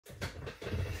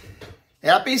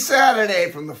Happy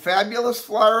Saturday from the fabulous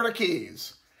Florida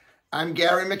Keys. I'm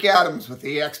Gary McAdams with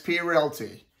eXp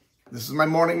Realty. This is my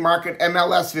morning market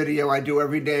MLS video I do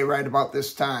every day right about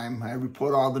this time. I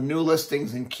report all the new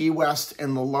listings in Key West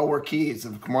and the lower Keys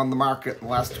that have come on the market in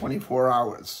the last 24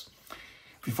 hours.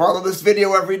 If you follow this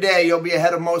video every day, you'll be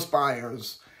ahead of most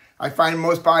buyers. I find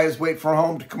most buyers wait for a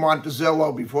home to come onto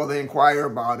Zillow before they inquire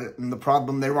about it, and the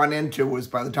problem they run into is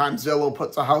by the time Zillow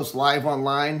puts a house live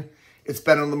online, it's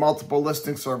been on the multiple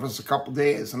listing service a couple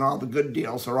days, and all the good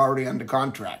deals are already under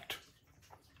contract.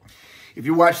 If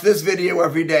you watch this video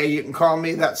every day, you can call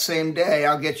me that same day.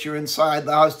 I'll get you inside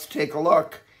the house to take a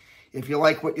look. If you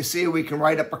like what you see, we can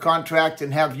write up a contract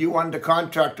and have you under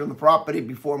contract on the property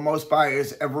before most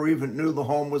buyers ever even knew the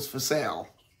home was for sale.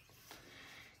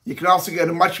 You can also get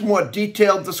a much more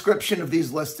detailed description of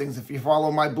these listings if you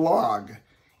follow my blog.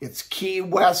 It's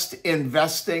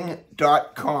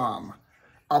keywestinvesting.com.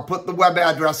 I'll put the web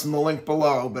address in the link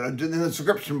below, but in the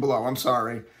description below, I'm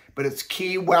sorry. But it's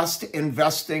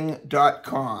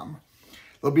keywestinvesting.com.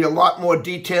 There'll be a lot more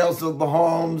details of the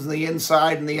homes, the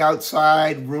inside and the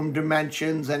outside, room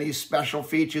dimensions, any special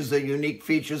features or unique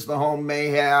features the home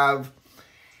may have.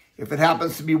 If it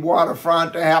happens to be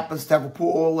waterfront or happens to have a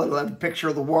pool, it'll have a picture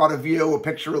of the water view, a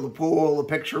picture of the pool, a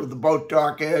picture of the boat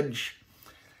dockage.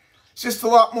 It's just a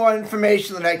lot more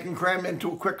information that I can cram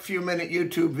into a quick few-minute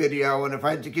YouTube video, and if I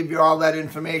had to give you all that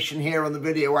information here in the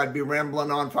video, I'd be rambling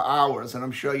on for hours, and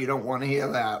I'm sure you don't want to hear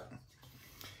that.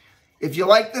 If you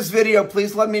like this video,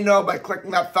 please let me know by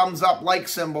clicking that thumbs up like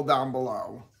symbol down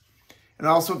below. And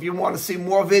also, if you want to see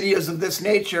more videos of this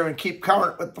nature and keep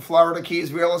current with the Florida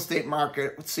Keys real estate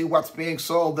market, see what's being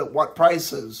sold at what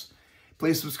prices,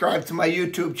 please subscribe to my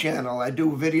YouTube channel. I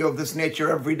do a video of this nature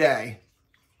every day.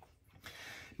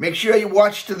 Make sure you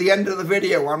watch to the end of the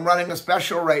video. I'm running a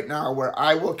special right now where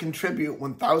I will contribute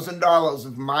 $1,000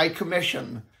 of my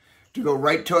commission to go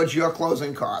right towards your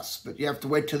closing costs. But you have to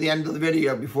wait to the end of the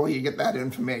video before you get that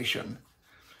information.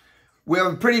 We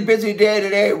have a pretty busy day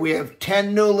today. We have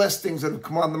 10 new listings that have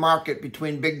come on the market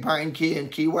between Big Pine Key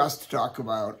and Key West to talk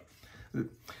about.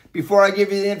 Before I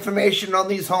give you the information on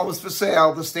these homes for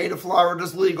sale, the state of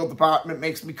Florida's legal department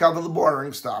makes me cover the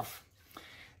boring stuff.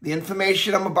 The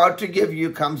information I'm about to give you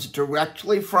comes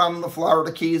directly from the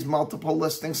Florida Keys multiple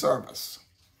listing service.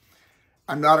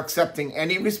 I'm not accepting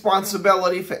any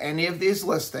responsibility for any of these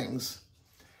listings.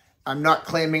 I'm not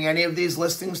claiming any of these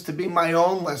listings to be my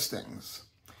own listings.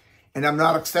 And I'm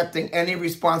not accepting any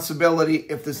responsibility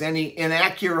if there's any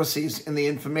inaccuracies in the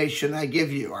information I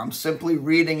give you. I'm simply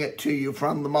reading it to you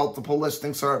from the multiple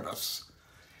listing service.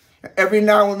 Every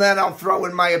now and then I'll throw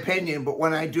in my opinion, but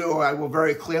when I do, I will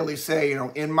very clearly say,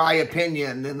 in my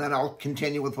opinion, and then I'll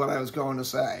continue with what I was going to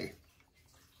say.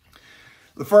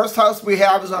 The first house we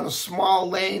have is on a small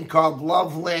lane called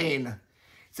Love Lane.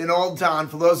 It's in Old Town.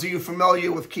 For those of you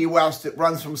familiar with Key West, it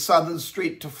runs from Southern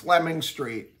Street to Fleming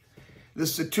Street.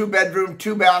 This is a 2-bedroom,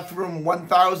 2-bathroom,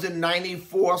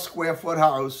 1,094 square foot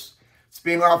house. It's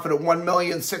being offered at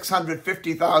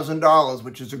 $1,650,000,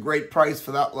 which is a great price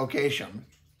for that location.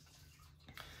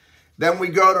 Then we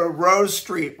go to Rose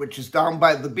Street, which is down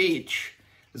by the beach.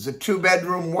 There's a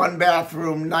 2-bedroom,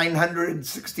 1-bathroom,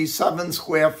 967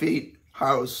 square feet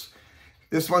house.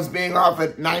 This one's being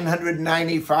offered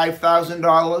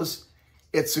 $995,000.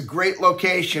 It's a great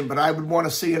location, but I would want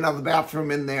to see another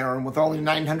bathroom in there. And with only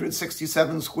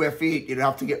 967 square feet, you'd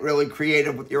have to get really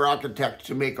creative with your architect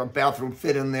to make a bathroom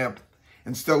fit in there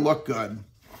and still look good.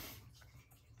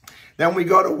 Then we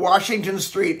go to Washington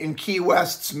Street in Key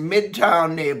West's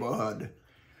Midtown neighborhood.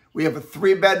 We have a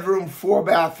 3-bedroom,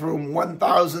 4-bathroom,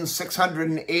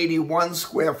 1,681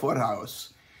 square foot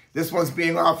house. This one's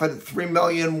being offered at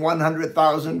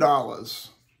 $3,100,000.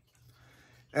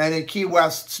 And in Key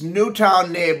West's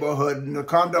Newtown neighborhood in a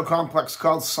condo complex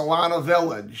called Solana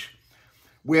Village,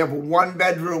 we have a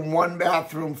 1-bedroom,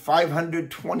 1-bathroom,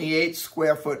 528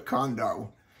 square foot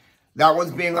condo. That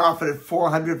one's being offered at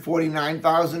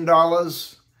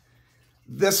 $449,000.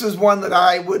 This is one that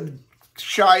I would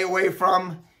shy away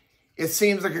from. It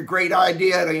seems like a great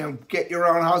idea to get your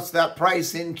own house at that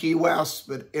price in Key West,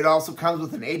 but it also comes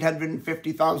with an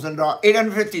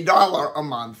 $850 a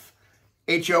month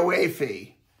HOA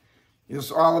fee.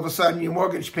 Just all of a sudden your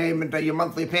mortgage payment or your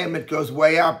monthly payment goes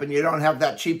way up and you don't have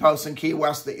that cheap house in Key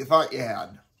West that you thought you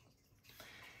had.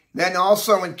 Then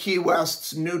also in Key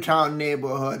West's Newtown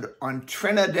neighborhood on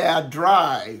Trinidad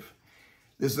Drive,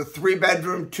 there's a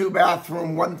 3-bedroom,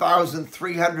 2-bathroom,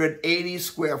 1,380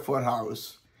 square foot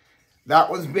house. That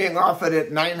one's being offered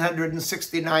at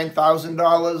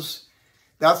 $969,000.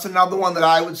 That's another one that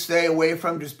I would stay away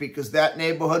from just because that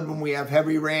neighborhood, when we have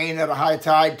heavy rain at a high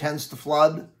tide, tends to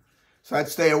flood. So I'd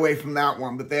stay away from that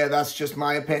one, but that's just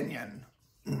my opinion.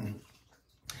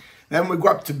 Then we go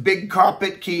up to Big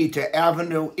Carpet Key to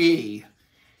Avenue E.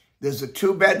 There's a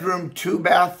 2-bedroom,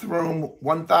 2-bathroom,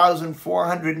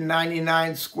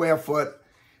 1,499 square foot.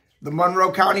 The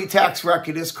Monroe County tax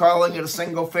record is calling it a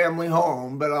single-family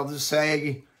home, but I'll just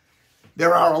say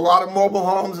there are a lot of mobile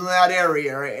homes in that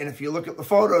area, and if you look at the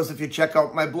photos, if you check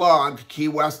out my blog,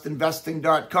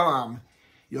 keywestinvesting.com,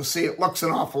 you'll see it looks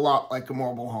an awful lot like a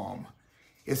mobile home.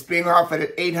 It's being offered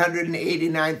at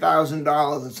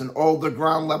 $889,000. It's an older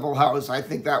ground-level house. I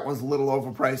think that one's a little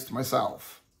overpriced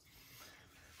myself.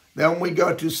 Then we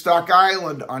go to Stock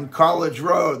Island on College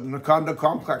Road in a condo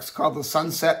complex called the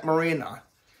Sunset Marina.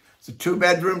 It's a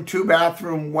 2-bedroom,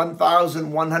 2-bathroom,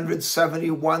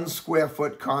 1,171 square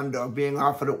foot condo being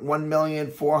offered at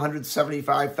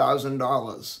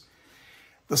 $1,475,000.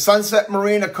 The Sunset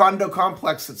Marina condo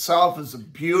complex itself is a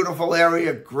beautiful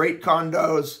area, great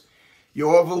condos.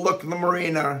 You overlook the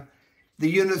marina. The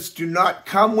units do not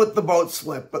come with the boat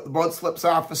slip, but the boat slips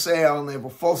are for sale, and they have a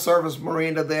full-service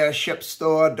marina there, ship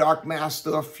store, dock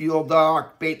master, fuel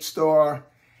dock, bait store,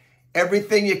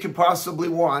 everything you could possibly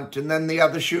want, and then the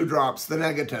other shoe drops, the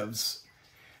negatives.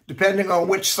 Depending on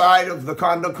which side of the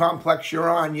condo complex you're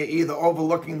on, you're either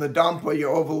overlooking the dump or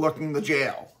you're overlooking the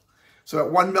jail. So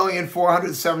at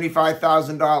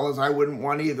 $1,475,000, I wouldn't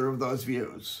want either of those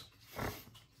views.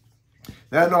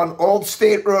 Then on Old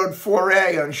State Road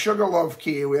 4A on Sugarloaf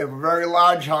Key, we have a very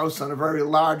large house on a very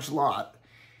large lot.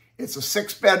 It's a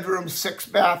 6-bedroom,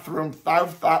 6-bathroom,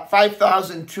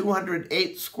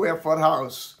 5,208 square foot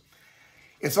house.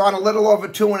 It's on a little over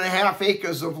 2.5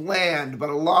 acres of land, but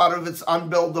a lot of it's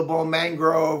unbuildable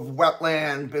mangrove,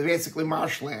 wetland, basically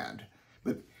marshland.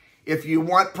 But if you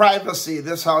want privacy,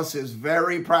 this house is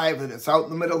very private. It's out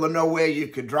in the middle of nowhere. You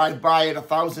could drive by it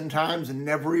 1,000 times and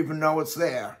never even know it's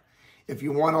there. If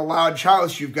you want a large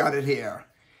house, you've got it here.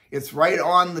 It's right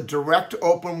on the direct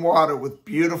open water with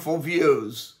beautiful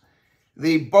views.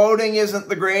 The boating isn't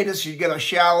the greatest. You get a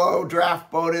shallow draft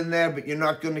boat in there, but you're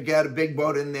not going to get a big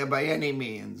boat in there by any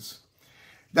means.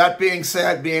 That being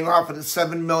said, being offered at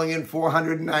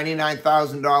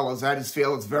 $7,499,000, I just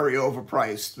feel it's very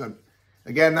overpriced. But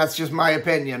again, that's just my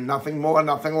opinion. Nothing more,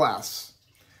 nothing less.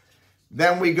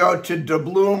 Then we go to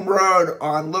Doubloon Road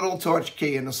on Little Torch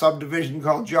Key in a subdivision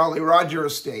called Jolly Roger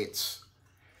Estates.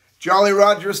 Jolly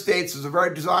Roger Estates is a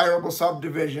very desirable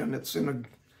subdivision. It's in a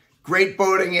great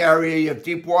boating area. You have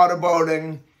deep water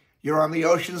boating. You're on the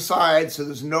ocean side, so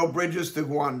there's no bridges to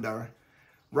go under.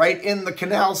 Right in the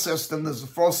canal system, there's a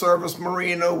full-service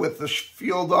marina with the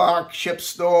fuel dock, ship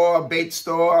store, bait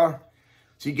store.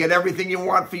 So you get everything you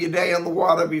want for your day on the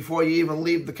water before you even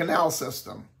leave the canal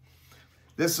system.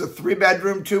 This is a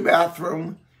 3-bedroom,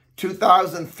 2-bathroom,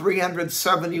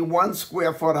 2,371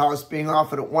 square foot house being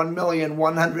offered at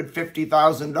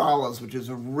 $1,150,000, which is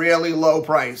a really low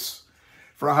price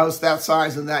for a house that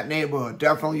size in that neighborhood.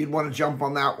 Definitely you'd want to jump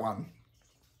on that one.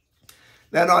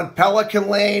 Then on Pelican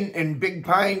Lane in Big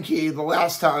Pine Key, the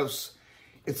last house,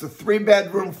 it's a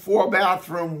 3-bedroom,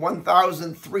 4-bathroom,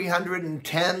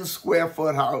 1,310 square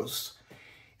foot house.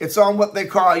 It's on what they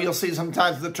call, you'll see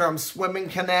sometimes the term swimming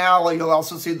canal, or you'll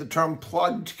also see the term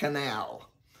plugged canal.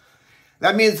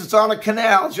 That means it's on a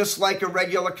canal just like a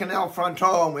regular canal front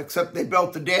home, except they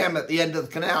built the dam at the end of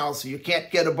the canal, so you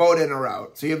can't get a boat in or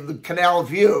out. So you have the canal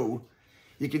view.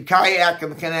 You can kayak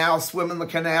in the canal, swim in the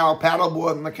canal,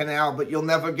 paddleboard in the canal, but you'll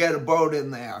never get a boat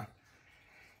in there.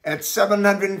 At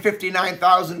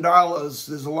 $759,000,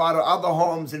 there's a lot of other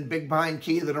homes in Big Pine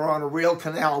Key that are on a real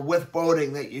canal with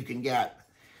boating that you can get.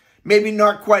 Maybe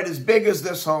not quite as big as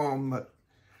this home, but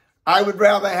I would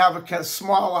rather have a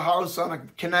smaller house on a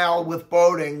canal with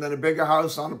boating than a bigger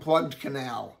house on a plugged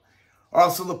canal.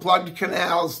 Also, the plugged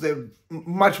canals, they're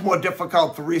much more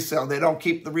difficult for resale. They don't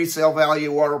keep the resale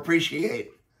value or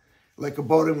appreciate like a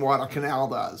boating water canal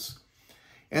does.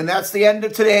 And that's the end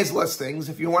of today's listings.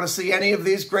 If you want to see any of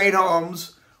these great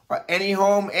homes or any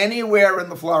home anywhere in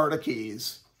the Florida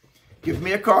Keys, give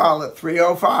me a call at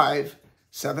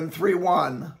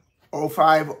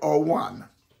 305-731-0501.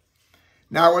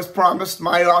 Now, as promised,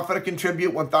 my offer to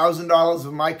contribute $1,000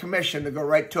 of my commission to go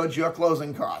right towards your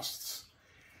closing costs.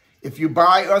 If you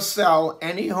buy or sell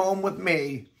any home with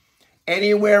me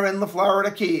anywhere in the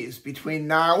Florida Keys between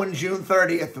now and June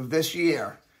 30th of this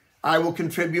year, I will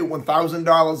contribute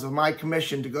 $1,000 of my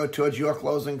commission to go towards your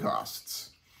closing costs.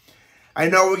 I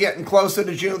know we're getting closer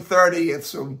to June 30th,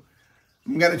 so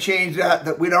I'm going to change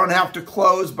that we don't have to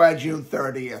close by June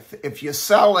 30th. If you're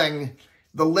selling,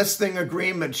 the listing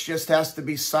agreements just has to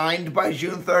be signed by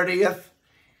June 30th.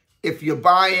 If you're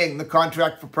buying, the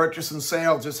contract for purchase and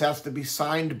sale just has to be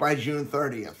signed by June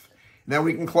 30th. Then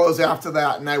we can close after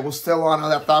that, and I will still honor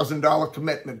that $1,000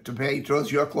 commitment to pay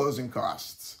towards your closing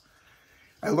costs.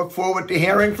 I look forward to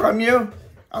hearing from you.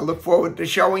 I look forward to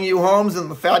showing you homes in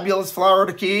the fabulous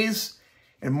Florida Keys.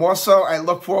 And more so, I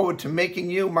look forward to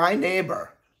making you my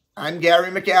neighbor. I'm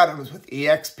Gary McAdams with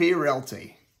eXp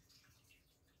Realty.